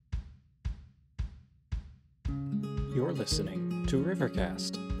You're listening to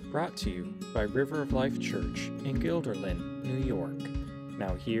Rivercast, brought to you by River of Life Church in Guilderland, New York.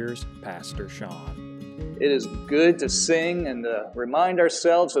 Now here's Pastor Sean. It is good to sing and to remind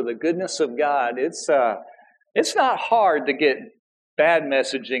ourselves of the goodness of God. It's not hard to get bad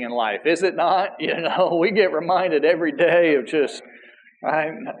messaging in life, is it not? We get reminded every day of just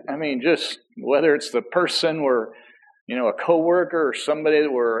whether it's the person we're, a coworker or somebody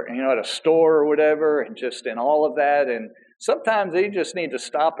that we're, at a store or whatever, and just in all of that. And sometimes we just need to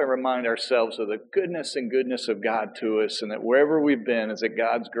stop and remind ourselves of the goodness of God to us, and that wherever we've been is that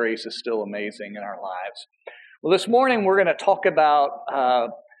God's grace is still amazing in our lives. Well, this morning we're going to talk about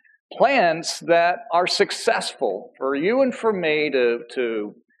plans that are successful for you and for me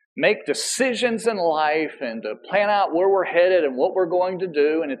to make decisions in life and to plan out where we're headed and what we're going to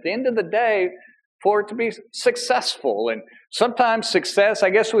do. And at the end of the day, for it to be successful. And sometimes success, I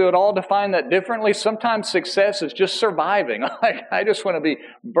guess we would all define that differently. Sometimes success is just surviving. I just want to be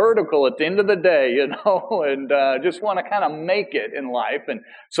vertical at the end of the day, and just want to kind of make it in life. And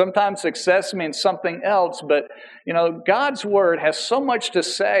sometimes success means something else. But, God's Word has so much to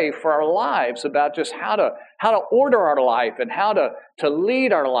say for our lives about just how to order our life and how to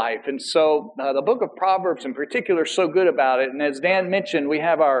lead our life. And so the book of Proverbs in particular is so good about it. And as Dan mentioned, we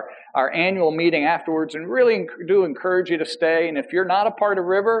have our annual meeting afterwards, and really do encourage you to stay. And if you're not a part of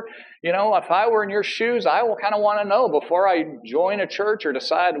River, if I were in your shoes, I will kind of want to know before I join a church or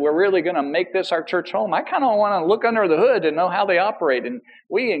decide we're really going to make this our church home. I kind of want to look under the hood and know how they operate. And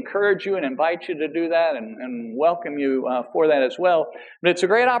we encourage you and invite you to do that and welcome you for that as well. But it's a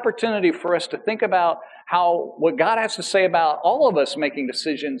great opportunity for us to think about what God has to say about all of us making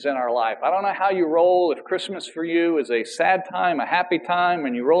decisions in our life. I don't know how you roll, if Christmas for you is a sad time, a happy time,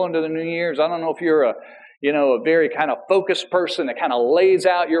 and you roll into the New Year's. I don't know if you're a very kind of focused person that kind of lays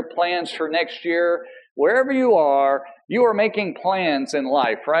out your plans for next year. Wherever you are making plans in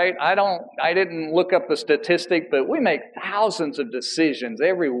life, right? I didn't look up the statistic, but we make thousands of decisions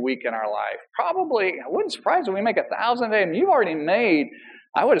every week in our life. Probably, it wouldn't surprise me, we make 1,000 a day, and you've already made,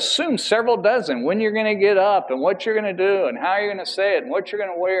 I would assume, several dozen. When you're going to get up and what you're going to do and how you're going to say it and what you're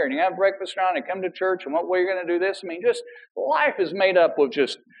going to wear, and you have breakfast around and come to church and what way you're going to do this. Just life is made up of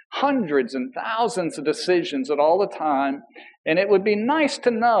just hundreds and thousands of decisions at all the time. And it would be nice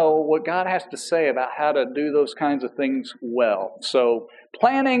to know what God has to say about how to do those kinds of things well. So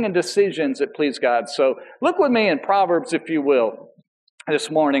planning and decisions that please God. So look with me in Proverbs, if you will, this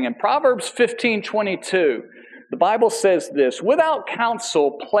morning. In Proverbs 15:22. The Bible says this: without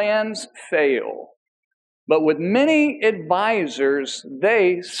counsel, plans fail, but with many advisors,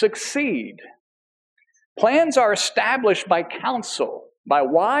 they succeed. Plans are established by counsel. By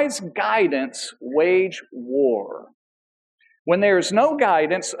wise guidance, wage war. When there is no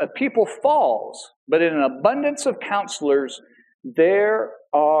guidance, a people falls, but in an abundance of counselors, there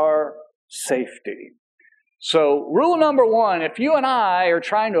are safety. So rule number one, if you and I are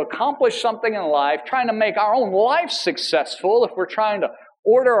trying to accomplish something in life, trying to make our own life successful, if we're trying to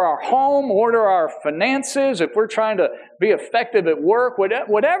order our home, order our finances, if we're trying to be effective at work,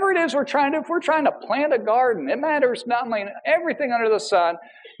 whatever it is we're trying to do, if we're trying to plant a garden, it matters not, everything under the sun.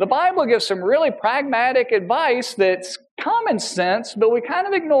 The Bible gives some really pragmatic advice that's common sense, but we kind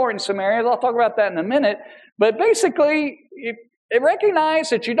of ignore it in some areas. I'll talk about that in a minute. But basically, recognize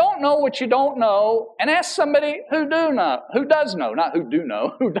that you don't know what you don't know, and ask somebody who does know.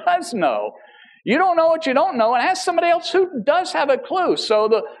 You don't know what you don't know, and ask somebody else who does have a clue. So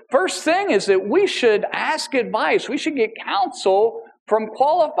the first thing is that we should ask advice. We should get counsel from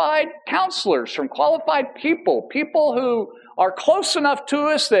qualified counselors, from qualified people who are close enough to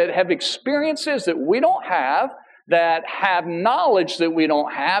us, that have experiences that we don't have, that have knowledge that we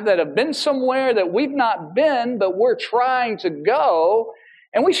don't have, that have been somewhere that we've not been, but we're trying to go,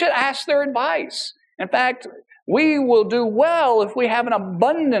 and we should ask their advice. In fact, we will do well if we have an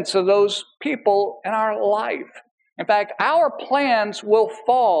abundance of those people in our life. In fact, our plans will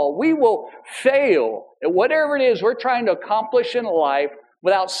fall. We will fail at whatever it is we're trying to accomplish in life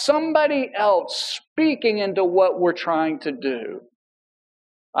without somebody else speaking into what we're trying to do.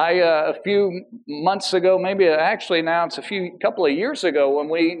 A few months ago, maybe actually now it's couple of years ago, when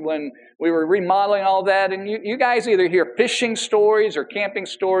we were remodeling all that, and you guys either hear fishing stories or camping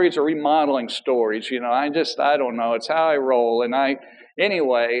stories or remodeling stories. I don't know. It's how I roll. And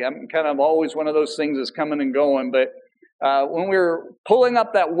anyway, I'm kind of always one of those things that's coming and going. But when we were pulling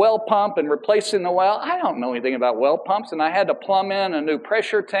up that well pump and replacing the well, I don't know anything about well pumps, and I had to plumb in a new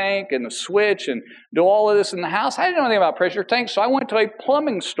pressure tank and the switch and do all of this in the house. I didn't know anything about pressure tanks, so I went to a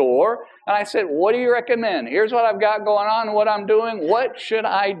plumbing store and I said, "What do you recommend? Here's what I've got going on and what I'm doing. What should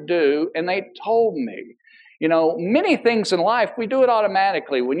I do?" And they told me. Many things in life, we do it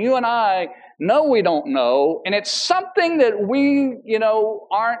automatically. When you and I know we don't know, and it's something that we,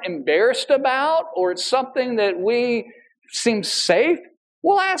 aren't embarrassed about, or it's something that we seem safe,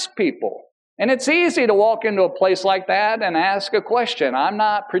 we'll ask people. And it's easy to walk into a place like that and ask a question. I'm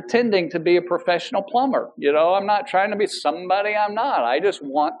not pretending to be a professional plumber. I'm not trying to be somebody I'm not. I just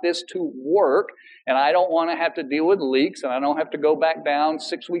want this to work, and I don't want to have to deal with leaks, and I don't have to go back down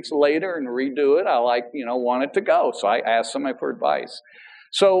 6 weeks later and redo it. I want it to go. So I ask somebody for advice.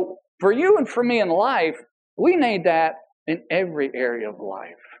 So for you and for me in life, we need that in every area of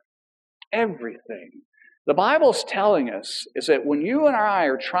life. Everything. The Bible's telling us is that when you and I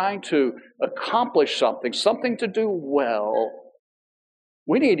are trying to accomplish something to do well,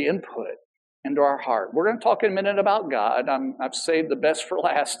 we need input into our heart. We're going to talk in a minute about God. I've saved the best for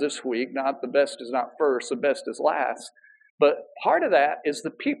last this week. Not the best is not first, the best is last. But part of that is the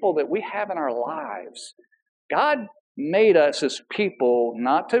people that we have in our lives. God made us as people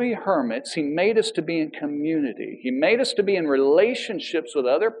not to be hermits. He made us to be in community. He made us to be in relationships with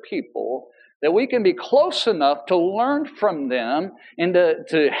other people that we can be close enough to learn from them and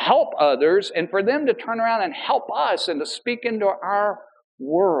to help others, and for them to turn around and help us and to speak into our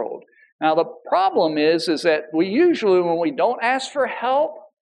world. Now, the problem is that we usually, when we don't ask for help,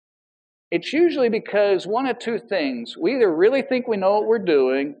 it's usually because one of two things. We either really think we know what we're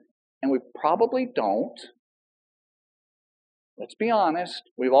doing, and we probably don't. Let's be honest.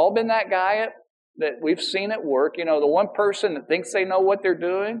 We've all been that guy that we've seen at work. The one person that thinks they know what they're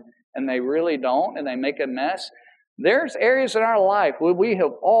doing, and they really don't, and they make a mess. There's areas in our life where we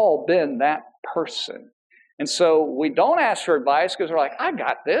have all been that person. And so we don't ask for advice because we're like, I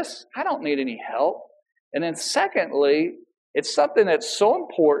got this. I don't need any help. And then secondly, it's something that's so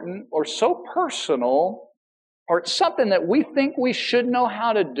important or so personal, or it's something that we think we should know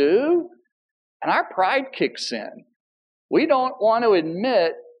how to do, and our pride kicks in. We don't want to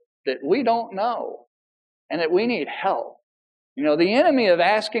admit that we don't know and that we need help. The enemy of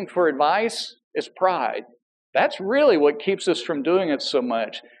asking for advice is pride. That's really what keeps us from doing it so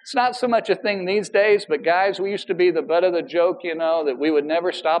much. It's not so much a thing these days, but guys, we used to be the butt of the joke, that we would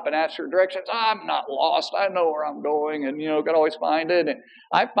never stop and ask for directions. I'm not lost. I know where I'm going, and, could always find it. And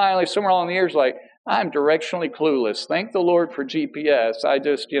I finally, somewhere along the years, I'm directionally clueless. Thank the Lord for GPS. I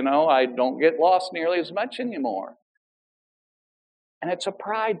just, I don't get lost nearly as much anymore. And it's a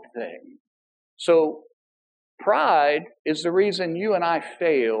pride thing. So pride is the reason you and I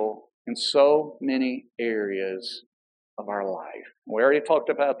fail in so many areas of our life. We already talked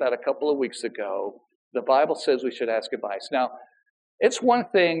about that a couple of weeks ago. The Bible says we should ask advice. Now, it's one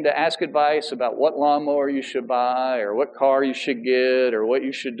thing to ask advice about what lawnmower you should buy, or what car you should get, or what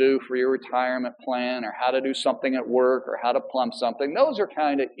you should do for your retirement plan, or how to do something at work, or how to plumb something. Those are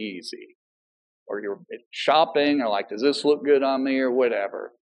kind of easy. Or you're shopping, or does this look good on me, or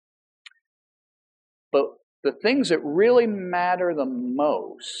whatever. But the things that really matter the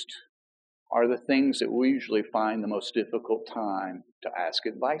most are the things that we usually find the most difficult time to ask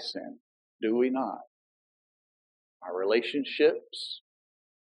advice in, do we not? Our relationships,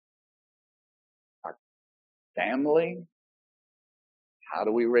 our family, how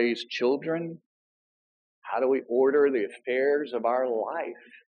do we raise children, how do we order the affairs of our life?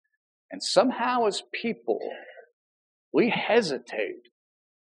 And somehow as people, we hesitate,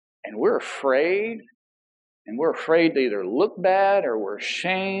 and we're afraid. And we're afraid to either look bad, or we're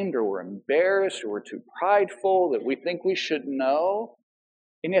ashamed, or we're embarrassed, or we're too prideful that we think we should know.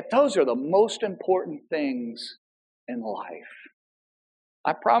 And yet those are the most important things in life.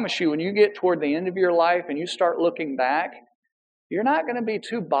 I promise you, when you get toward the end of your life and you start looking back, you're not going to be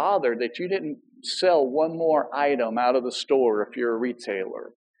too bothered that you didn't sell one more item out of the store if you're a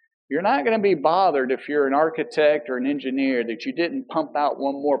retailer. You're not going to be bothered if you're an architect or an engineer that you didn't pump out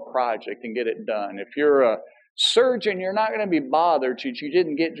one more project and get it done. If you're a surgeon, you're not going to be bothered that you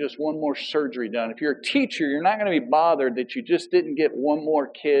didn't get just one more surgery done. If you're a teacher, you're not going to be bothered that you just didn't get one more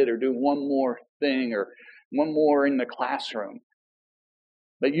kid or do one more thing or one more in the classroom.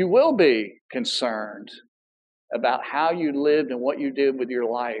 But you will be concerned about how you lived and what you did with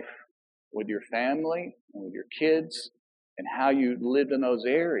your life, with your family and with your kids, and how you lived in those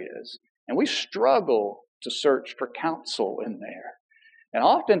areas. And we struggle to search for counsel in there. And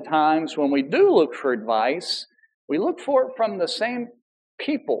oftentimes when we do look for advice, we look for it from the same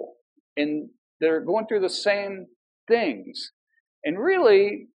people and they're going through the same things. And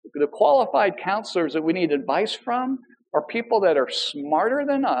really, the qualified counselors that we need advice from are people that are smarter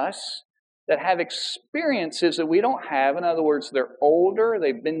than us, that have experiences that we don't have. In other words, they're older,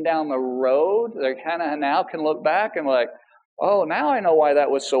 they've been down the road, they kind of now can look back and oh, now I know why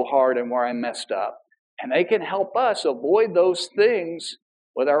that was so hard and where I messed up. And they can help us avoid those things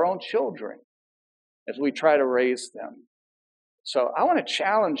with our own children as we try to raise them. So I want to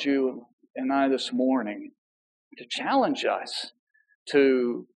challenge you and I this morning, to challenge us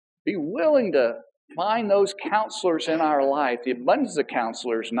to be willing to find those counselors in our life, the abundance of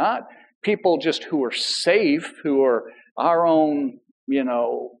counselors, not people just who are safe, who are our own,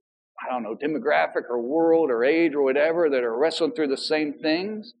 demographic or world or age or whatever, that are wrestling through the same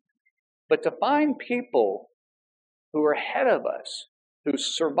things, but to find people who are ahead of us, who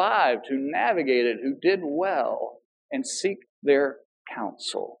survived, who navigated, who did well, and seek their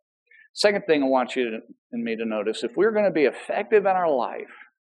counsel. Second thing I want you and me to notice, if we're going to be effective in our life,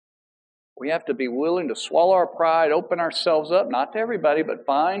 we have to be willing to swallow our pride, open ourselves up, not to everybody, but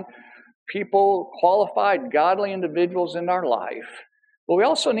find people, qualified, godly individuals in our life. But we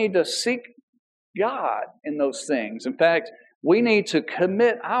also need to seek God in those things. In fact, we need to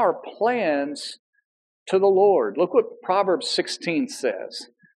commit our plans to the Lord. Look what Proverbs 16 says.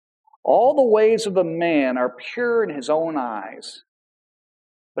 All the ways of a man are pure in his own eyes,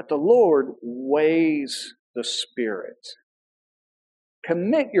 but the Lord weighs the spirit.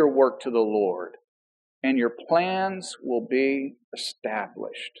 Commit your work to the Lord, and your plans will be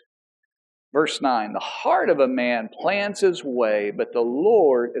established. Verse 9, the heart of a man plans his way, but the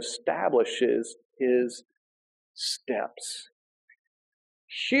Lord establishes his steps.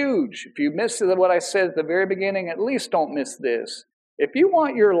 Huge. If you missed what I said at the very beginning, at least don't miss this. If you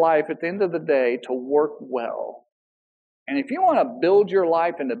want your life at the end of the day to work well, and if you want to build your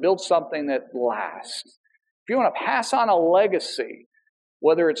life and to build something that lasts, if you want to pass on a legacy,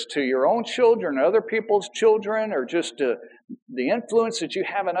 whether it's to your own children, other people's children, or just the influence that you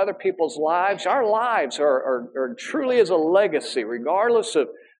have in other people's lives, our lives are truly as a legacy, regardless of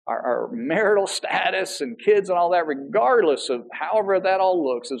our marital status and kids and all that, regardless of however that all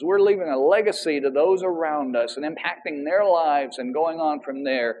looks, as we're leaving a legacy to those around us and impacting their lives and going on from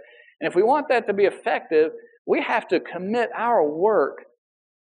there. And if we want that to be effective, we have to commit our work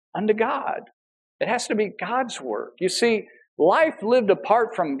unto God. It has to be God's work. You see, life lived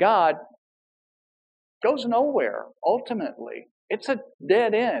apart from God goes nowhere, ultimately. It's a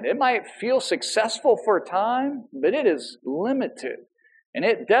dead end. It might feel successful for a time, but it is limited. And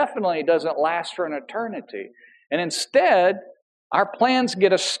it definitely doesn't last for an eternity. And instead, our plans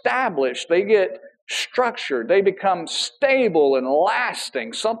get established. They get structured. They become stable and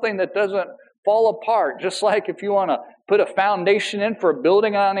lasting, something that doesn't fall apart. Just like if you want to put a foundation in for a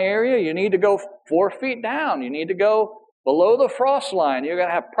building on an area, you need to go 4 feet down. You need to go below the frost line. You're going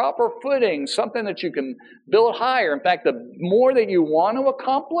to have proper footing, something that you can build higher. In fact, the more that you want to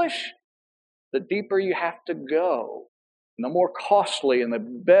accomplish, the deeper you have to go. And the more costly and the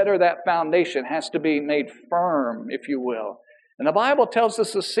better that foundation has to be made firm, if you will. And the Bible tells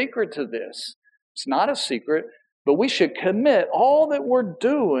us the secret to this. It's not a secret, but we should commit all that we're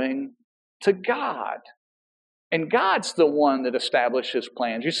doing to God. And God's the one that establishes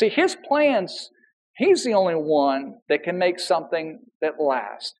plans. You see, His plans, He's the only one that can make something that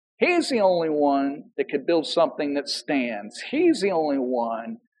lasts. He's the only one that can build something that stands. He's the only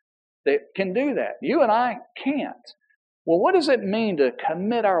one that can do that. You and I can't. Well, what does it mean to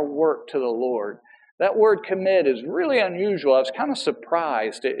commit our work to the Lord? That word commit is really unusual. I was kind of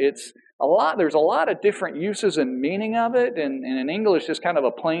surprised. There's a lot of different uses and meaning of it, and in English it's kind of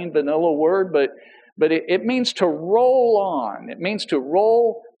a plain vanilla word, but it means to roll on. It means to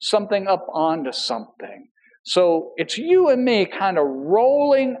roll something up onto something. So it's you and me kind of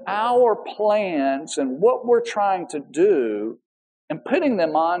rolling our plans and what we're trying to do and putting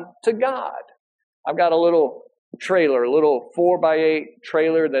them on to God. I've got a little trailer, a little 4x8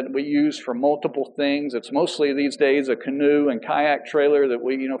 trailer that we use for multiple things. It's mostly these days a canoe and kayak trailer that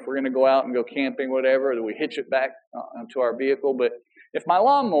we, if we're going to go out and go camping, whatever, that we hitch it back onto our vehicle. But if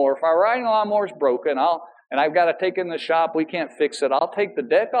our riding lawnmower is broken, and I've got to take it in the shop, we can't fix it, I'll take the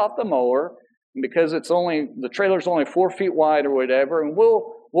deck off the mower, because the trailer's only 4 feet wide or whatever, and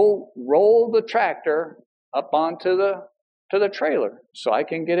we'll roll the tractor up onto the trailer so I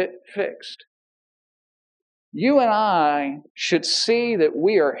can get it fixed. You and I should see that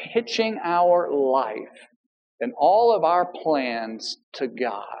we are hitching our life and all of our plans to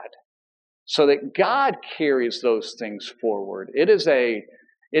God so that God carries those things forward. It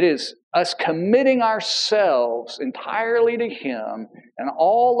is us committing ourselves entirely to Him and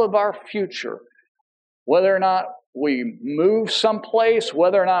all of our future, whether or not we move someplace,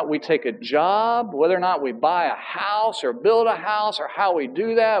 whether or not we take a job, whether or not we buy a house or build a house or how we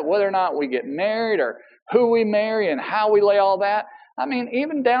do that, whether or not we get married or who we marry and how we lay all that. I mean,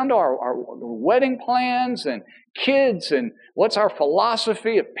 even down to our wedding plans and kids and what's our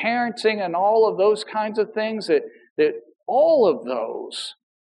philosophy of parenting and all of those kinds of things, that all of those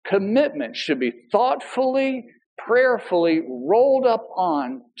commitments should be thoughtfully, prayerfully rolled up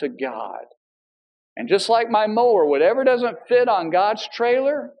on to God. And just like my mower, whatever doesn't fit on God's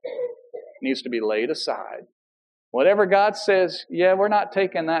trailer needs to be laid aside. Whatever God says, yeah, we're not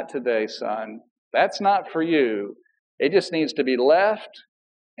taking that today, son. That's not for you. It just needs to be left,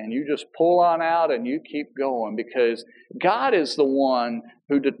 and you just pull on out and you keep going, because God is the one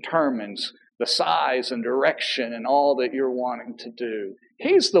who determines the size and direction and all that you're wanting to do.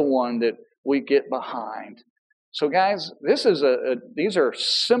 He's the one that we get behind. So guys, these are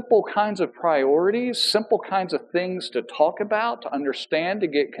simple kinds of priorities, simple kinds of things to talk about, to understand, to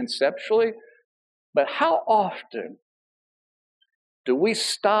get conceptually. But how often do we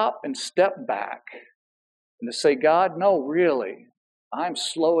stop and step back and to say, God, no, really, I'm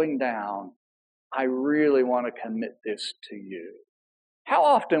slowing down. I really want to commit this to you. How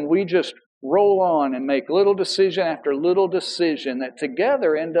often we just roll on and make little decision after little decision that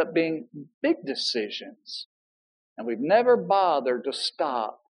together end up being big decisions. And we've never bothered to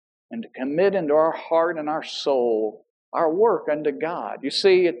stop and to commit into our heart and our soul our work unto God. You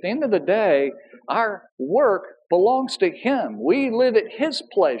see, at the end of the day, our work belongs to Him. We live at His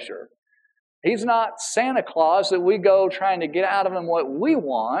pleasure. He's not Santa Claus that we go trying to get out of Him what we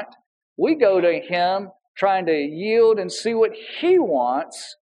want. We go to Him trying to yield and see what He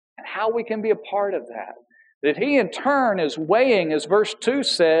wants and how we can be a part of that. That He in turn is weighing, as verse 2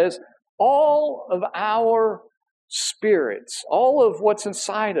 says, all of our spirits, all of what's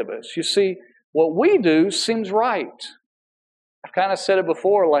inside of us. You see, what we do seems right. I've kind of said it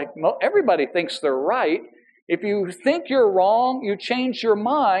before, like everybody thinks they're right. If you think you're wrong, you change your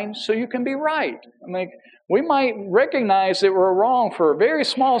mind so you can be right. I mean, we might recognize that we're wrong for a very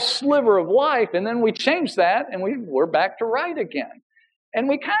small sliver of life, and then we change that, and we're back to right again. And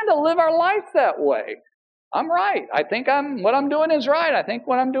we kind of live our life that way. I'm right. I think what I'm doing is right. I think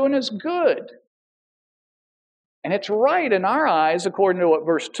what I'm doing is good. And it's right in our eyes, according to what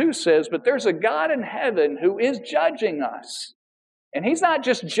verse 2 says, but there's a God in heaven who is judging us. And He's not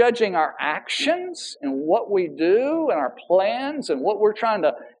just judging our actions and what we do and our plans and what we're trying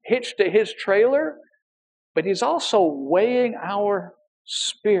to hitch to His trailer, but He's also weighing our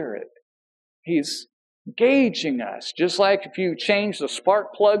spirit. He's gauging us. Just like if you change the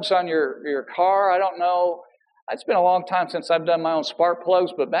spark plugs on your car, I don't know, it's been a long time since I've done my own spark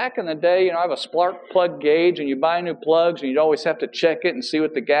plugs, but back in the day, I have a spark plug gauge, and you buy new plugs, and you always have to check it and see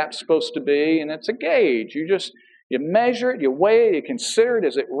what the gap's supposed to be, and it's a gauge. You measure it, you weigh it, you consider it.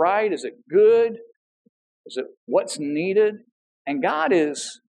 Is it right? Is it good? Is it what's needed? And God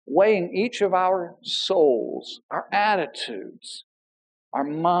is weighing each of our souls, our attitudes, our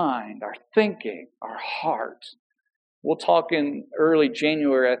mind, our thinking, our heart. We'll talk in early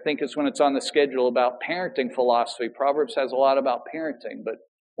January, I think is when it's on the schedule, about parenting philosophy. Proverbs has a lot about parenting, but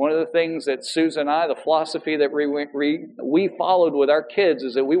one of the things that Susan and I, the philosophy that we followed with our kids,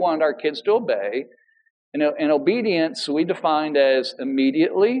 is that we wanted our kids to obey. And obedience we defined as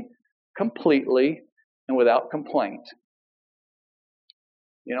immediately, completely, and without complaint.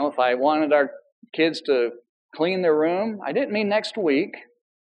 If I wanted our kids to clean their room, I didn't mean next week.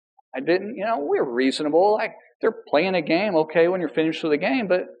 I didn't, we're reasonable. They're playing a game, okay, when you're finished with the game,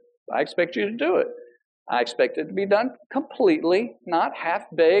 but I expect you to do it. I expect it to be done completely, not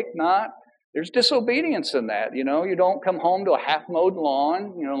half-baked, there's disobedience in that. You don't come home to a half-mowed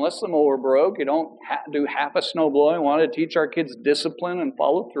lawn, unless the mower broke. You don't do half a snow blowing. We wanted to teach our kids discipline and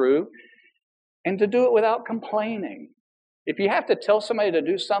follow through. And to do it without complaining. If you have to tell somebody to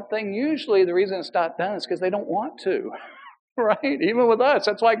do something, usually the reason it's not done is because they don't want to. Right? Even with us.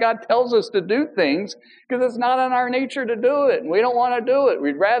 That's why God tells us to do things, because it's not in our nature to do it. And we don't want to do it.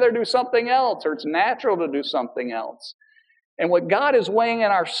 We'd rather do something else, or it's natural to do something else. And what God is weighing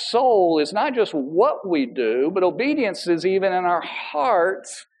in our soul is not just what we do, but obedience is even in our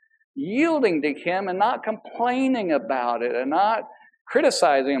hearts, yielding to Him and not complaining about it and not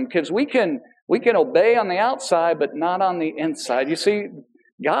criticizing Him, because we can obey on the outside, but not on the inside. You see,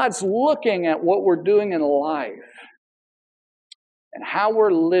 God's looking at what we're doing in life and how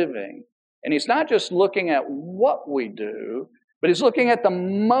we're living. And He's not just looking at what we do, but He's looking at the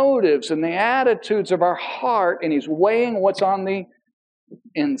motives and the attitudes of our heart, and He's weighing what's on the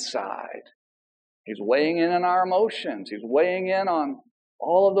inside. He's weighing in on our emotions. He's weighing in on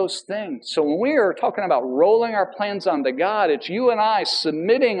all of those things. So when we are talking about rolling our plans onto God, it's you and I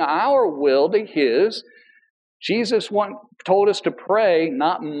submitting our will to His. Jesus told us to pray,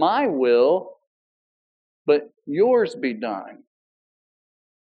 not my will, but yours be done.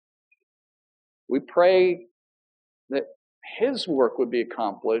 We pray His work would be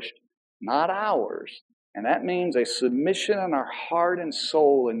accomplished, not ours. And that means a submission in our heart and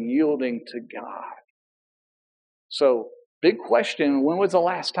soul and yielding to God. So, big question, when was the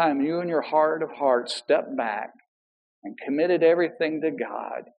last time you in your heart of hearts stepped back and committed everything to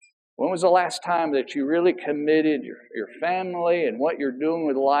God? When was the last time that you really committed your family and what you're doing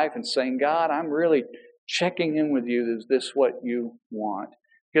with life and saying, God, I'm really checking in with you. Is this what you want?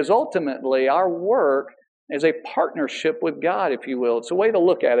 Because ultimately, our work is a partnership with God, if you will. It's a way to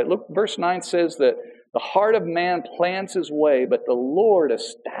look at it. Look, verse 9 says that the heart of man plans his way, but the Lord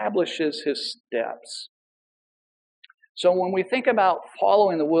establishes his steps. So when we think about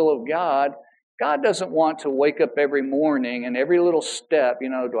following the will of God, God doesn't want to wake up every morning and every little step,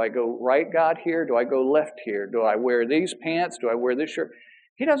 do I go right, God, here? Do I go left here? Do I wear these pants? Do I wear this shirt?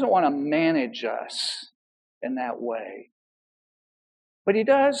 He doesn't want to manage us in that way. But He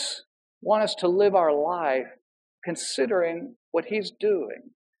does want us to live our life considering what He's doing.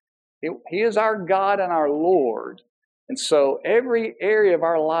 He is our God and our Lord. And so every area of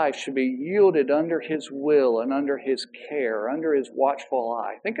our life should be yielded under His will and under His care, under His watchful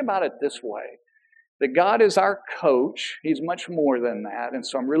eye. Think about it this way. That God is our coach. He's much more than that. And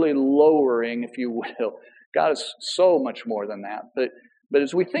so I'm really lowering, if you will. God is so much more than that. But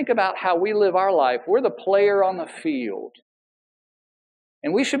as we think about how we live our life, we're the player on the field.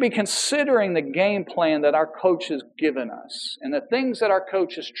 And we should be considering the game plan that our coach has given us and the things that our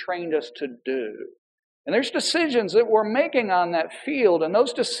coach has trained us to do. And there's decisions that we're making on that field, and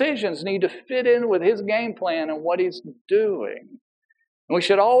those decisions need to fit in with his game plan and what he's doing. And we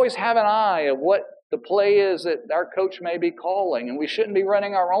should always have an eye of what the play is that our coach may be calling, and we shouldn't be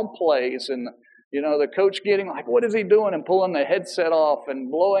running our own plays and the coach getting like, what is he doing? And pulling the headset off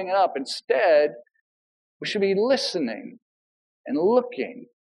and blowing it up. Instead, we should be listening and looking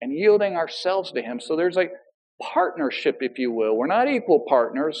and yielding ourselves to him. So there's a partnership, if you will. We're not equal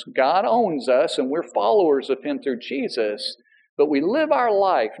partners. God owns us and we're followers of him through Jesus. But we live our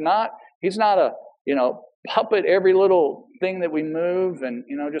life. He's not a, puppet every little thing that we move and,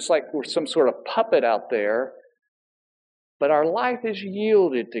 just like we're some sort of puppet out there. But our life is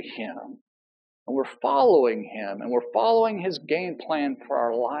yielded to him. And we're following him. And we're following his game plan for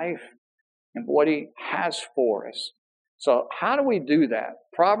our life and what he has for us. So how do we do that?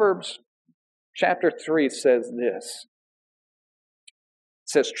 Proverbs chapter 3 says this. It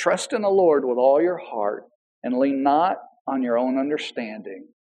says, trust in the Lord with all your heart and lean not on your own understanding.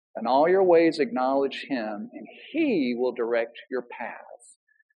 In all your ways acknowledge him, and he will direct your paths.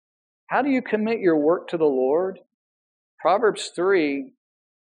 How do you commit your work to the Lord? Proverbs 3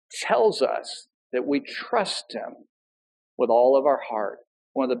 tells us that we trust him with all of our heart.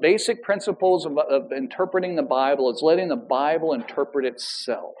 One of the basic principles of interpreting the Bible is letting the Bible interpret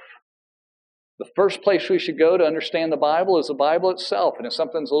itself. The first place we should go to understand the Bible is the Bible itself. And if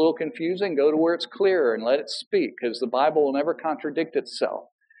something's a little confusing, go to where it's clearer and let it speak, because the Bible will never contradict itself.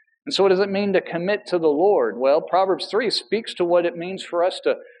 And so what does it mean to commit to the Lord? Well, Proverbs 3 speaks to what it means for us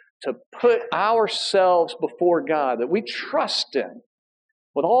to put ourselves before God, that we trust him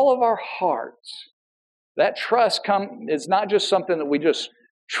with all of our hearts. That trust is not just something that we just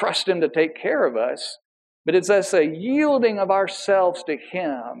trust him to take care of us, but it's us a yielding of ourselves to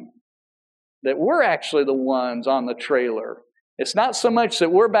him, that we're actually the ones on the trailer. It's not so much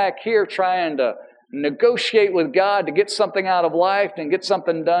that we're back here trying to negotiate with God to get something out of life and get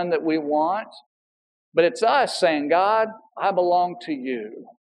something done that we want, but it's us saying, God, I belong to you.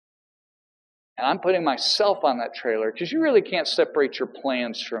 And I'm putting myself on that trailer, because you really can't separate your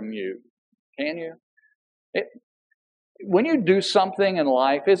plans from you, can you? When you do something in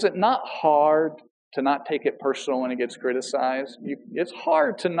life, is it not hard to not take it personal when it gets criticized? It's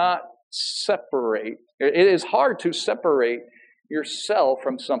hard to not separate. It is hard to separate yourself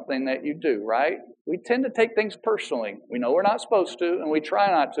from something that you do, right? We tend to take things personally. We know we're not supposed to, and we try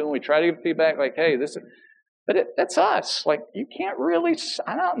not to, and we try to give feedback like, hey, that's us. Like, you can't really,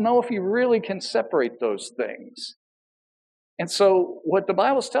 I don't know if you really can separate those things. And so what the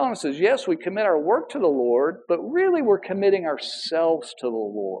Bible's telling us is, yes, we commit our work to the Lord, but really we're committing ourselves to the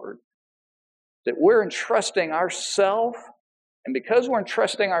Lord. That we're entrusting ourselves, and because we're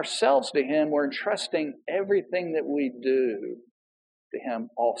entrusting ourselves to him, we're entrusting everything that we do to him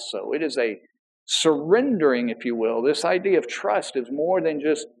also. It is a surrendering, if you will. This idea of trust is more than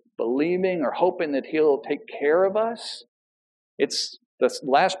just believing or hoping that he'll take care of us. It's the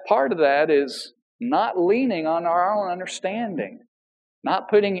last part of that is not leaning on our own understanding, not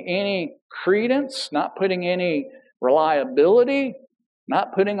putting any credence, not putting any reliability,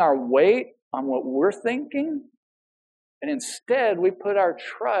 not putting our weight on what we're thinking. And instead, we put our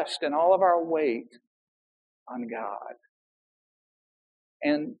trust and all of our weight on God.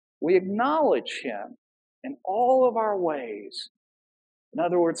 and we acknowledge Him in all of our ways. In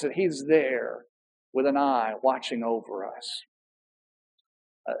other words, that He's there with an eye watching over us.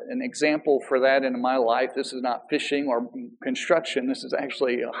 An example for that in my life, this is not fishing or construction, this is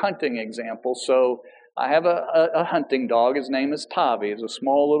actually a hunting example. So I have a hunting dog. His name is Tavi. He's a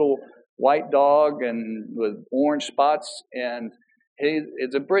small little white dog and with orange spots, and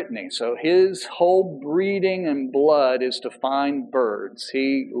it's a Brittany. So his whole breeding and blood is to find birds.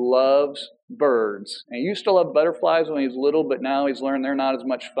 He loves birds. And he used to love butterflies when he was little, but now he's learned they're not as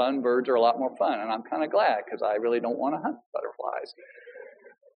much fun. Birds are a lot more fun. And I'm kind of glad, because I really don't want to hunt butterflies.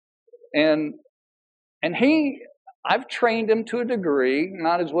 And I've trained him to a degree,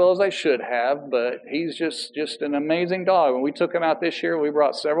 not as well as I should have, but he's just an amazing dog. When we took him out this year, we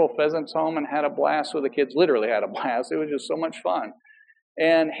brought several pheasants home and had a blast with the kids. Literally had a blast. It was just so much fun.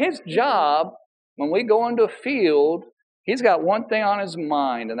 And his job, when we go into a field, he's got one thing on his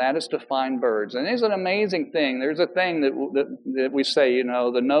mind, and that is to find birds. And it's an amazing thing. There's a thing that we say,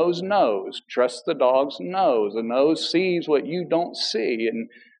 the nose knows. Trust the dog's nose. The nose sees what you don't see. And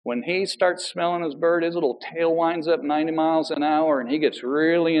when he starts smelling his bird, his little tail winds up 90 miles an hour, and he gets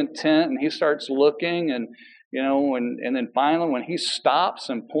really intent, and he starts looking, and then finally when he stops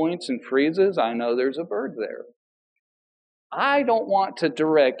and points and freezes, I know there's a bird there. I don't want to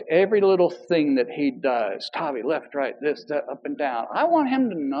direct every little thing that he does. Tavi, left, right, this, that, up and down. I want him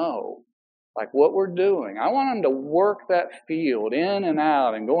to know, what we're doing. I want him to work that field in and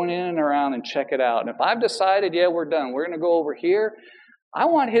out and going in and around and check it out. And if I've decided, we're done, we're going to go over here, I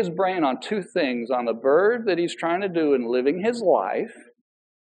want his brain on two things: on the bird that he's trying to do in living his life,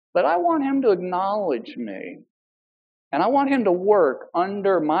 but I want him to acknowledge me. And I want him to work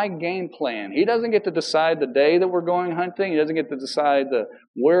under my game plan. He doesn't get to decide the day that we're going hunting. He doesn't get to decide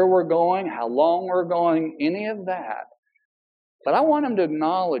where we're going, how long we're going, any of that. But I want him to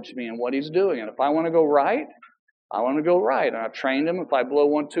acknowledge me and what he's doing. And if I want to go right, I want to go right. And I've trained him. If I blow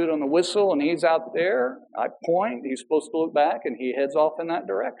one toot on the whistle and he's out there, I point. He's supposed to look back, and he heads off in that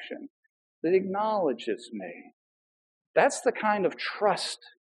direction. That acknowledges me. That's the kind of trust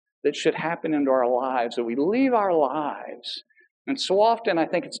that should happen into our lives, that we leave our lives. And so often I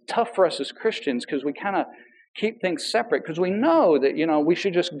think it's tough for us as Christians, because we kind of keep things separate, because we know that, we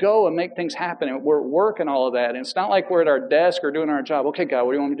should just go and make things happen, and we're at work and all of that. And it's not like we're at our desk or doing our job. Okay, God,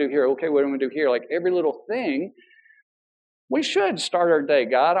 what do you want me to do here? Okay, what do you want me to do here? Like every little thing, we should start our day.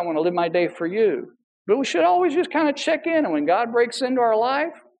 God, I want to live my day for you. But we should always just kind of check in, and when God breaks into our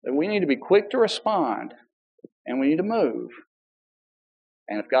life, then we need to be quick to respond, and we need to move.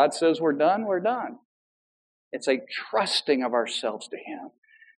 And if God says we're done, we're done. It's a trusting of ourselves to Him.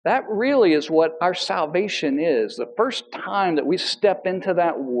 That really is what our salvation is. The first time that we step into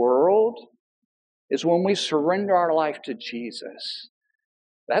that world is when we surrender our life to Jesus.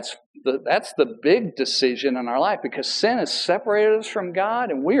 That's the big decision in our life, because sin has separated us from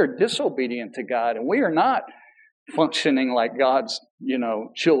God, and we are disobedient to God, and we are not functioning like God's,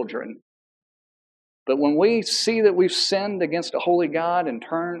 children. But when we see that we've sinned against a holy God and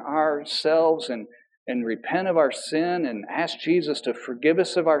turn ourselves and repent of our sin and ask Jesus to forgive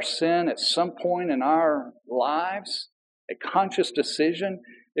us of our sin at some point in our lives, a conscious decision,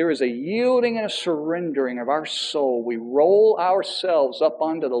 there is a yielding and a surrendering of our soul. We roll ourselves up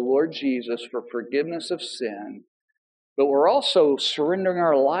onto the Lord Jesus for forgiveness of sin. But we're also surrendering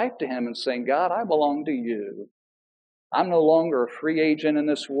our life to Him and saying, God, I belong to you. I'm no longer a free agent in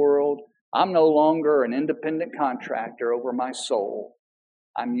this world. I'm no longer an independent contractor over my soul.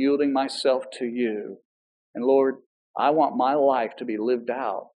 I'm yielding myself to you. And Lord, I want my life to be lived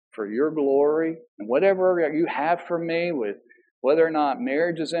out for your glory. And whatever you have for me, with whether or not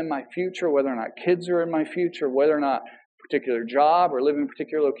marriage is in my future, whether or not kids are in my future, whether or not a particular job or living in a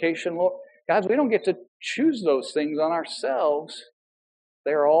particular location, Lord, guys, we don't get to choose those things on ourselves.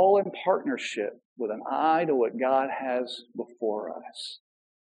 They're all in partnership with an eye to what God has before us.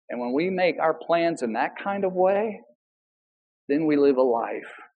 And when we make our plans in that kind of way, then we live a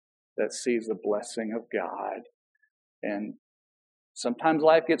life that sees the blessing of God. And sometimes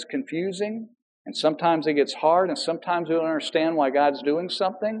life gets confusing, and sometimes it gets hard, and sometimes we don't understand why God's doing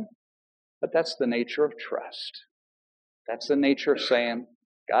something. But that's the nature of trust. That's the nature of saying,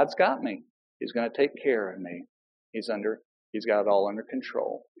 God's got me. He's going to take care of me. He's got it all under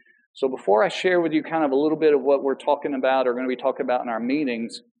control. So before I share with you kind of a little bit of what we're talking about or going to be talking about in our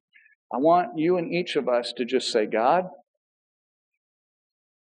meetings, I want you and each of us to just say, God,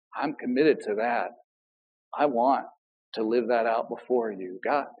 I'm committed to that. I want to live that out before you.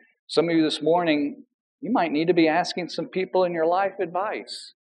 God, some of you this morning, you might need to be asking some people in your life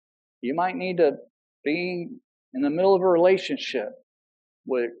advice. You might need to be in the middle of a relationship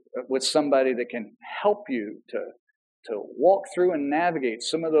with somebody that can help you to walk through and navigate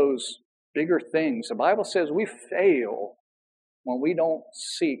some of those bigger things. The Bible says we fail when we don't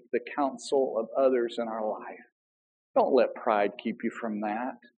seek the counsel of others in our life. Don't let pride keep you from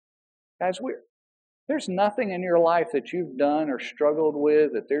that. Guys, there's nothing in your life that you've done or struggled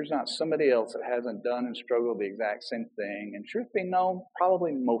with that there's not somebody else that hasn't done and struggled with the exact same thing. And truth be known,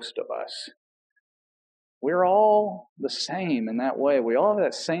 probably most of us. We're all the same in that way. We all have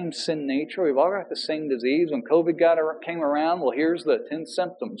that same sin nature. We've all got the same disease. When COVID came around, well, here's the 10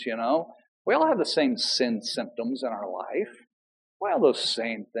 symptoms, We all have the same sin symptoms in our life. We all have those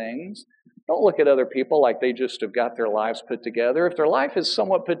same things. Don't look at other people like they just have got their lives put together. If their life is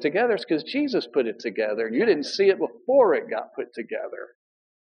somewhat put together, it's because Jesus put it together, and you didn't see it before it got put together.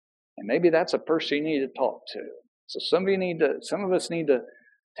 And maybe that's a person you need to talk to. So some of us need to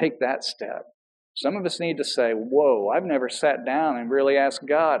take that step. Some of us need to say, whoa, I've never sat down and really asked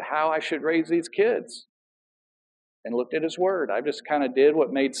God how I should raise these kids. And looked at His Word. I just kind of did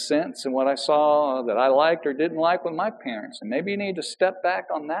what made sense and what I saw that I liked or didn't like with my parents. And maybe you need to step back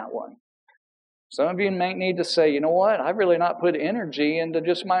on that one. Some of you may need to say, you know what, I've really not put energy into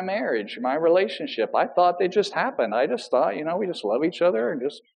just my marriage, my relationship. I thought they just happened. I just thought, we just love each other and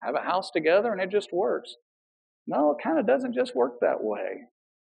just have a house together and it just works. No, it kind of doesn't just work that way.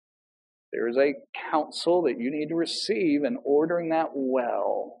 There is a counsel that you need to receive in ordering that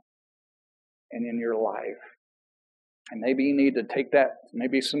well and in your life. And maybe you need to take that,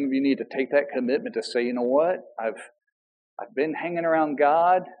 maybe some of you need to take that commitment to say, you know what, I've been hanging around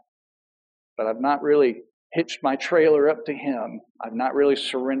God, but I've not really hitched my trailer up to Him. I've not really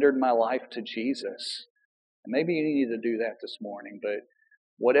surrendered my life to Jesus. And maybe you need to do that this morning, but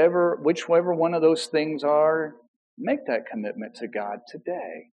whichever one of those things are, make that commitment to God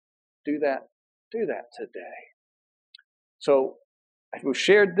today. Do that today. So we've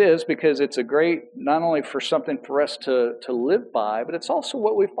shared this because it's a great, not only for something for us to live by, but it's also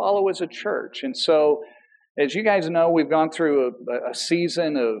what we follow as a church. And so, as you guys know, we've gone through a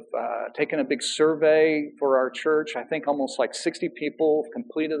season of taking a big survey for our church. I think almost like 60 people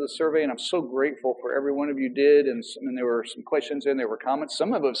completed the survey, and I'm so grateful for every one of you did. And there were some questions and there were comments.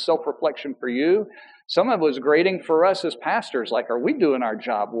 Some of it was self-reflection for you. Some of it was grading for us as pastors, like, are we doing our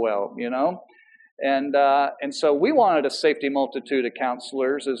job well, And so we wanted a safety multitude of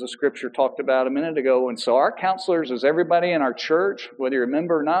counselors, as the scripture talked about a minute ago. And so our counselors is everybody in our church, whether you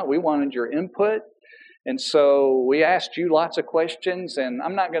remember or not. We wanted your input. And so we asked you lots of questions, and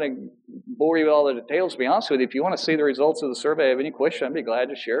I'm not going to bore you with all the details, to be honest with you. If you want to see the results of the survey, have any question, I'd be glad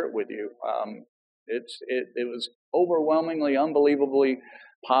to share it with you. It was overwhelmingly, unbelievably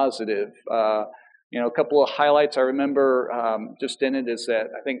positive. A couple of highlights I remember just in it is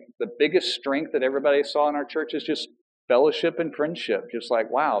that I think the biggest strength that everybody saw in our church is just fellowship and friendship. Just like,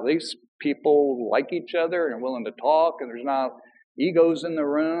 wow, these people like each other and are willing to talk, and there's not egos in the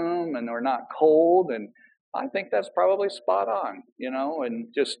room, and they're not cold. And I think that's probably spot on, and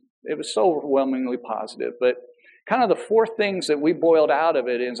just it was so overwhelmingly positive. But kind of the four things that we boiled out of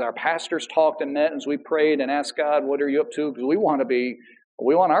it is our pastors talked and met as we prayed and asked God, what are you up to? Because we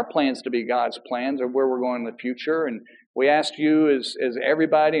want our plans to be God's plans of where we're going in the future. And we asked you as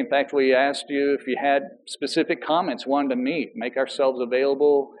everybody, in fact, we asked you if you had specific comments, wanted to meet, make ourselves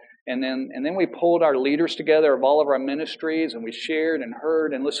available. And then we pulled our leaders together of all of our ministries, and we shared and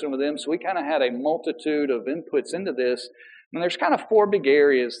heard and listened with them. So we kind of had a multitude of inputs into this. And there's kind of four big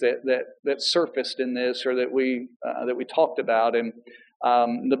areas that surfaced in this, or that we talked about. And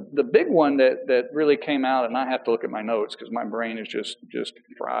the big one that really came out, and I have to look at my notes because my brain is just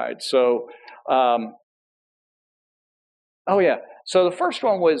fried. So, So the first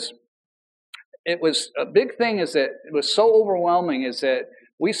one was, it was a big thing is that it was so overwhelming is that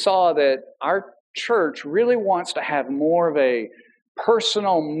we saw that our church really wants to have more of a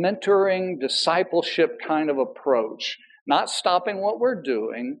personal mentoring, discipleship kind of approach. Not stopping what we're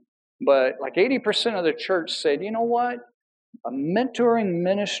doing, but like 80% of the church said, you know what? A mentoring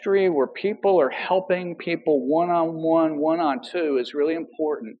ministry where people are helping people one-on-one, one-on-two is really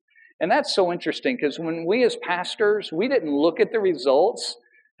important. And that's so interesting because when we as pastors, we didn't look at the results.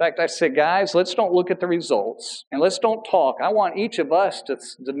 In fact, I said, guys, let's don't look at the results and let's don't talk. I want each of us to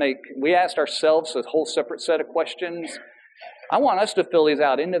make, we asked ourselves a whole separate set of questions. I want us to fill these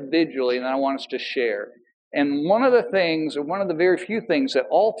out individually, and then I want us to share. And one of the things, or one of the very few things that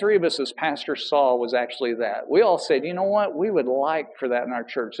all three of us as pastors saw was actually that. We all said, you know what, we would like for that in our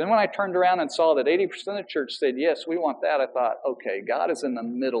church. And when I turned around and saw that 80% of the church said, yes, we want that, I thought, okay, God is in the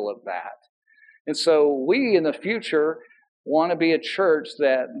middle of that. And so we in the future want to be a church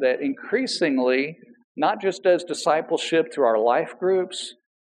that increasingly not just does discipleship through our life groups,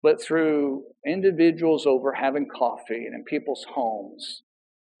 but through individuals over having coffee and in people's homes,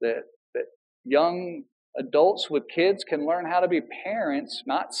 that young adults with kids can learn how to be parents,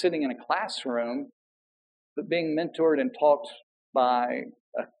 not sitting in a classroom, but being mentored and taught by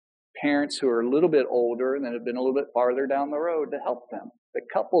parents who are a little bit older and that have been a little bit farther down the road to help them. The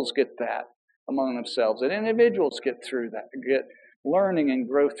couples get that among themselves, and individuals get through that, get learning and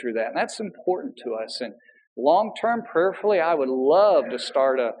growth through that. And that's important to us. And long-term, prayerfully, I would love to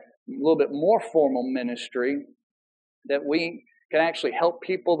start a little bit more formal ministry that we can actually help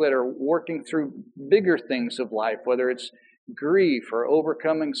people that are working through bigger things of life, whether it's grief or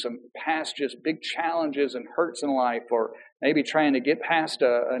overcoming some past just big challenges and hurts in life, or maybe trying to get past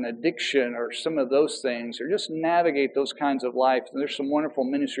an addiction or some of those things, or just navigate those kinds of lives. And there's some wonderful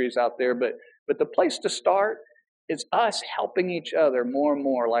ministries out there, but the place to start is us helping each other more and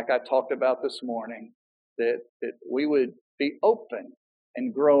more, like I talked about this morning, that we would be open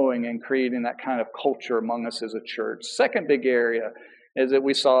and growing and creating that kind of culture among us as a church. Second big area is that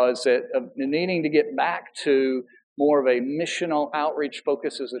we saw is that needing to get back to more of a missional outreach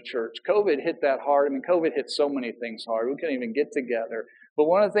focus as a church. COVID hit that hard. I mean, COVID hit so many things hard. We couldn't even get together. But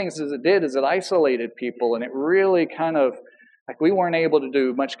one of the things it did is it isolated people, and it really kind of, like, we weren't able to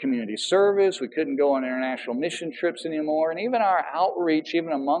do much community service. We couldn't go on international mission trips anymore. And even our outreach,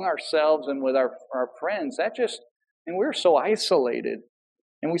 even among ourselves and with our friends, and we were so isolated.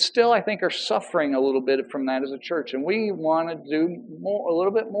 And we still, I think, are suffering a little bit from that as a church. And we want to do a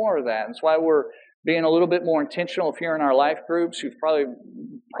little bit more of that. That's why we're being a little bit more intentional. If you're in our life groups, you've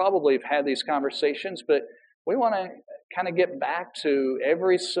probably have had these conversations, but we want to kind of get back to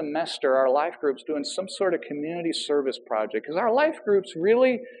every semester our life groups doing some sort of community service project. Because our life groups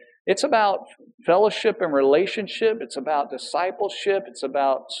really, it's about fellowship and relationship. It's about discipleship. It's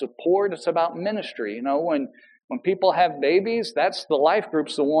about support. It's about ministry. You know, when people have babies, that's the life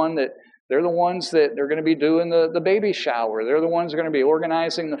group's they're the ones that they're going to be doing the baby shower. They're the ones that are going to be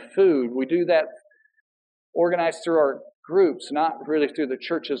organizing the food. We do that organized through our groups, not really through the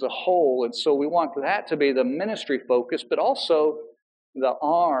church as a whole. And so we want that to be the ministry focus, but also the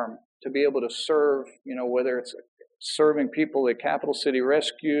arm to be able to serve, you know, whether it's serving people at Capital City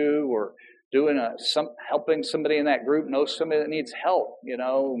Rescue or doing helping somebody in that group know somebody that needs help, you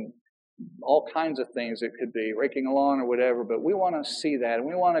know, all kinds of things it could be, raking a lawn or whatever. But we want to see that, and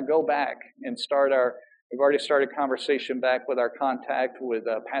we want to go back and we've already started conversation back with our contact with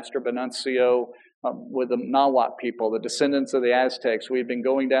Pastor Benuncio, with the Nahuatl people, the descendants of the Aztecs. We've been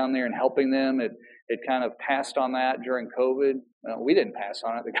going down there and helping them. It kind of passed on that during COVID. We didn't pass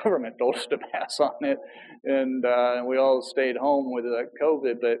on it. The government told us to pass on it, and we all stayed home with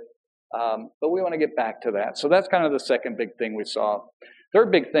COVID. But we want to get back to that. So that's kind of the second big thing we saw.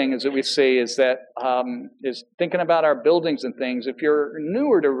 Third big thing is that we see is that is thinking about our buildings and things. If you're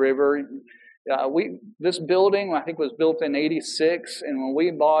newer to River, this building I think was built in '86, and when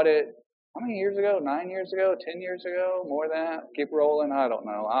we bought it, how many years ago? 9 years ago? 10 years ago? More than that? Keep rolling? I don't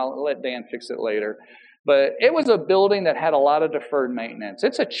know. I'll let Dan fix it later. But it was a building that had a lot of deferred maintenance.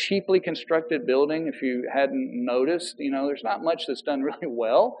 It's a cheaply constructed building, if you hadn't noticed. You know, there's not much that's done really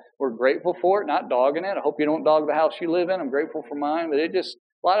well. We're grateful for it, not dogging it. I hope you don't dog the house you live in. I'm grateful for mine. But it just,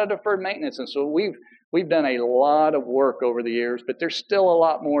 a lot of deferred maintenance. And so we've done a lot of work over the years, but there's still a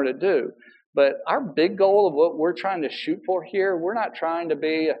lot more to do. But our big goal of what we're trying to shoot for here, we're not trying to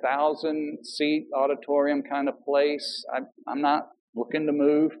be a 1,000-seat auditorium kind of place. I'm not looking to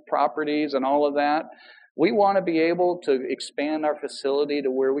move properties and all of that. We want to be able to expand our facility to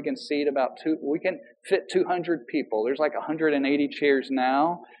where we can seat we can fit 200 people. There's like 180 chairs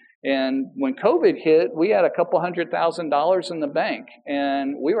now. And when COVID hit, we had a couple $100,000 in the bank,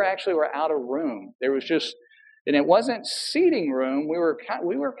 and we were out of room. There was just, and it wasn't seating room. We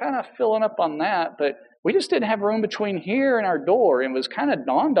were kind of filling up on that, but we just didn't have room between here and our door. And it was kind of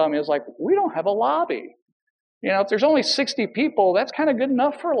dawned on me. It was like, we don't have a lobby. You know, if there's only 60 people, that's kind of good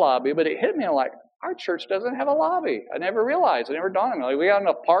enough for a lobby. But it hit me like, our church doesn't have a lobby. I never realized. It never dawned on me. Like, we had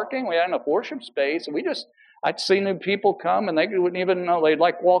enough parking. We had enough worship space. And I'd seen new people come, and they wouldn't even know. They'd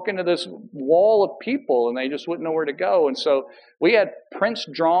like walk into this wall of people, and they just wouldn't know where to go. And so we had prints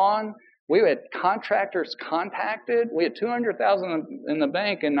drawn. We had contractors contacted. We had $200,000 in the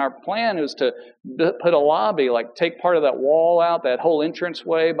bank, and our plan is to put a lobby, like take part of that wall out, that whole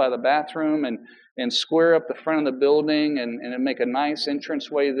entranceway by the bathroom, and square up the front of the building, and make a nice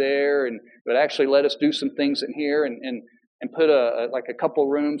entranceway there, and it would actually let us do some things in here, and put a couple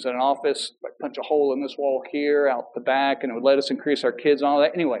rooms and an office, like punch a hole in this wall here, out the back, and it would let us increase our kids and all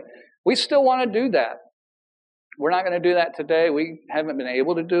that. Anyway, we still want to do that. We're not going to do that today. We haven't been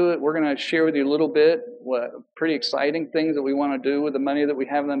able to do it. We're going to share with you a little bit what pretty exciting things that we want to do with the money that we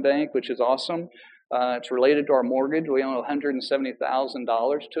have in the bank, which is awesome. It's related to our mortgage. We own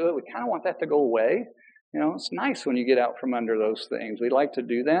 $170,000 to it. We kind of want that to go away. It's nice when you get out from under those things. We like to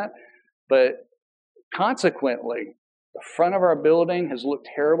do that. But consequently, the front of our building has looked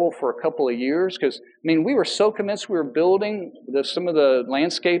terrible for a couple of years because, we were so convinced we were building, some of the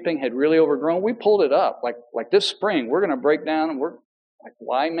landscaping had really overgrown. We pulled it up. Like this spring, we're going to break down, and we're like,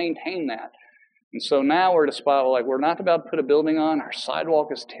 why maintain that? And so now we're at a spot where we're not about to put a building on. Our sidewalk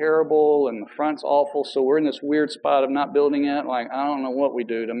is terrible, and the front's awful, so we're in this weird spot of not building it. I don't know what we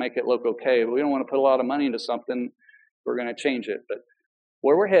do to make it look okay, but we don't want to put a lot of money into something. We're going to change it. But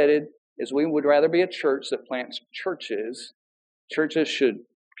where we're headed is we would rather be a church that plants churches. Churches should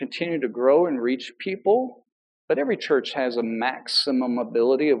continue to grow and reach people, but every church has a maximum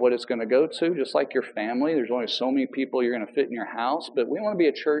ability of what it's going to go to, just like your family. There's only so many people you're going to fit in your house, but we want to be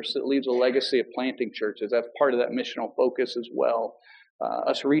a church that leaves a legacy of planting churches. That's part of that missional focus as well.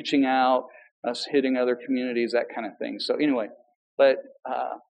 Us reaching out, us hitting other communities, that kind of thing. So anyway, but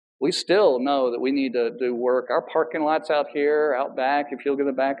we still know that we need to do work. Our parking lot's out here, out back. If you look at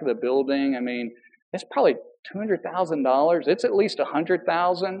the back of the building, it's probably $200,000. It's at least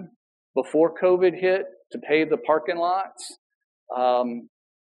 $100,000 before COVID hit to pave the parking lots.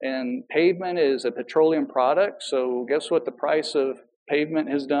 And pavement is a petroleum product. So guess what the price of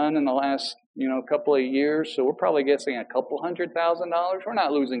pavement has done in the last couple of years? So we're probably guessing a couple $100,000. We're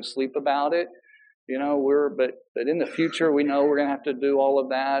not losing sleep about it. But in the future, we know we're going to have to do all of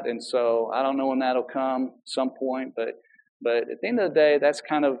that, and so I don't know when that'll come, some point, but at the end of the day, that's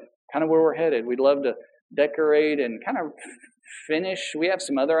kind of where we're headed. We'd love to decorate and kind of finish. We have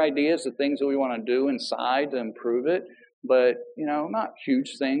some other ideas of things that we want to do inside to improve it, but not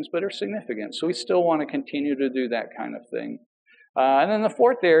huge things, but are significant. So we still want to continue to do that kind of thing. And then the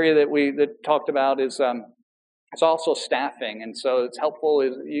fourth area that talked about is it's also staffing, and so it's helpful.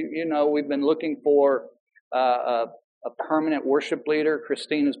 Is we've been looking for a permanent worship leader.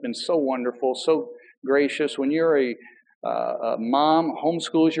 Christine has been so wonderful, so gracious. When you're a mom,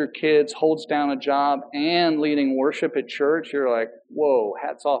 homeschools your kids, holds down a job, and leading worship at church, you're like, whoa,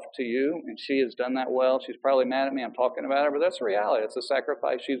 hats off to you. And she has done that well. She's probably mad at me I'm talking about her, but that's the reality. It's a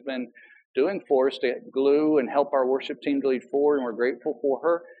sacrifice she's been doing for us to glue and help our worship team to lead forward, and we're grateful for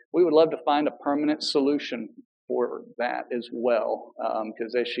her. We would love to find a permanent solution for that as well,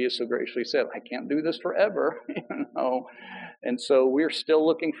 because as she has so graciously said, I can't do this forever, and so we're still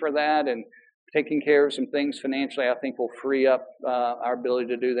looking for that, and taking care of some things financially I think will free up our ability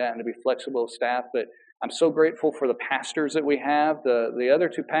to do that and to be flexible with staff. But I'm so grateful for the pastors that we have. The other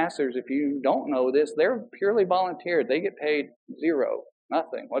two pastors, if you don't know this, they're purely volunteer. They get paid zero,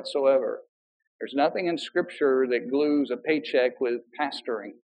 nothing whatsoever. There's nothing in Scripture that glues a paycheck with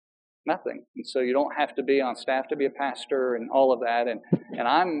pastoring. Nothing. And so you don't have to be on staff to be a pastor and all of that. And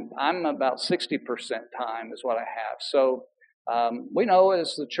I'm about 60% time is what I have. So we know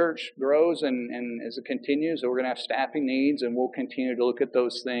as the church grows and as it continues that we're going to have staffing needs, and we'll continue to look at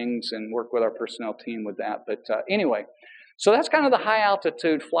those things and work with our personnel team with that. But anyway, so that's kind of the high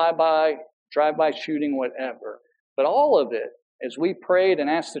altitude, fly-by, drive-by shooting, whatever. But all of it, as we prayed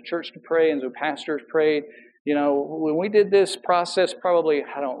and asked the church to pray and the pastors prayed, when we did this process, probably,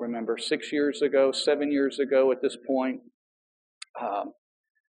 I don't remember, 6 years ago, 7 years ago at this point,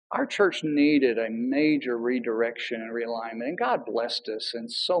 our church needed a major redirection and realignment, and God blessed us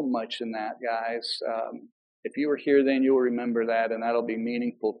and so much in that, guys. If you were here then, you'll remember that, and that'll be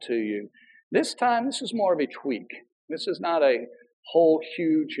meaningful to you. This time, this is more of a tweak. This is not a whole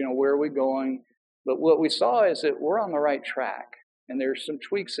huge, where are we going? But what we saw is that we're on the right track. And there's some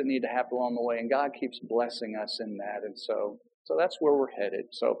tweaks that need to happen along the way, and God keeps blessing us in that. And so that's where we're headed.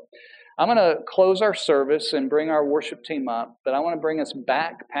 So I'm going to close our service and bring our worship team up, but I want to bring us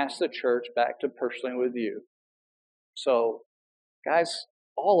back past the church, back to personally with you. So, guys,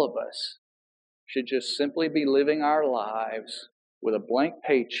 all of us should just simply be living our lives with a blank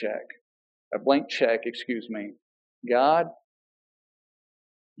check. God,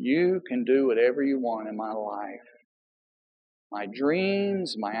 you can do whatever you want in my life. My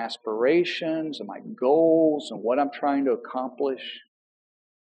dreams, my aspirations, and my goals, and what I'm trying to accomplish,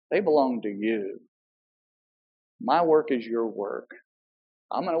 they belong to you. My work is your work.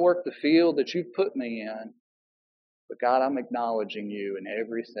 I'm going to work the field that you've put me in. But God, I'm acknowledging you in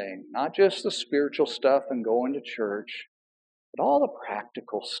everything. Not just the spiritual stuff and going to church, but all the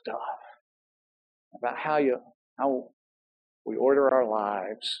practical stuff about how we order our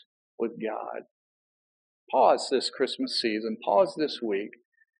lives with God. Pause this Christmas season, pause this week,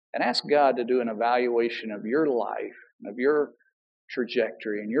 and ask God to do an evaluation of your life, of your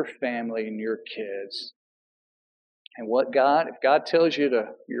trajectory and your family and your kids. And if God tells you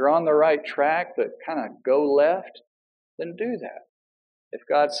you're on the right track, but kind of go left, then do that. If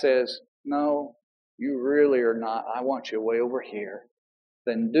God says, no, you really are not, I want you way over here,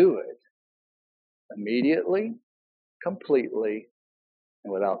 then do it. Immediately, completely,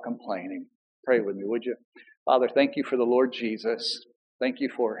 and without complaining. Pray with me, would you? Father, thank you for the Lord Jesus. Thank you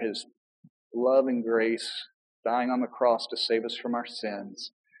for his love and grace, dying on the cross to save us from our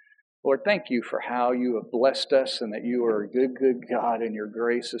sins. Lord, thank you for how you have blessed us and that you are a good, good God and your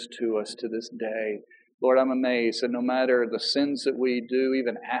grace is to us to this day. Lord, I'm amazed that no matter the sins that we do,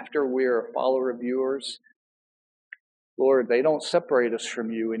 even after we are a follower of yours, Lord, they don't separate us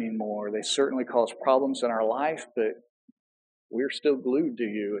from you anymore. They certainly cause problems in our life, but we're still glued to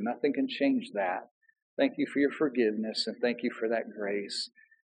you and nothing can change that. Thank you for your forgiveness and thank you for that grace.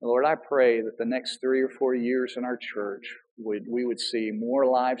 Lord, I pray that the next 3 or 4 years in our church, we would see more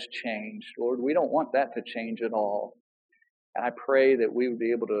lives changed. Lord, we don't want that to change at all. And I pray that we would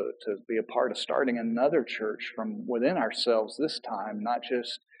be able to be a part of starting another church from within ourselves this time, not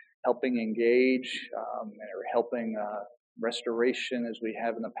just helping engage or helping restoration as we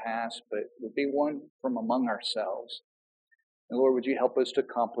have in the past, but would be one from among ourselves. And Lord, would you help us to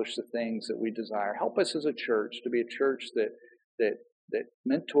accomplish the things that we desire? Help us as a church to be a church that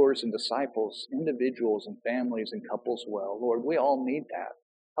mentors and disciples individuals and families and couples well. Lord, we all need that.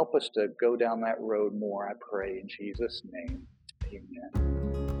 Help us to go down that road more, I pray, in Jesus' name. Amen.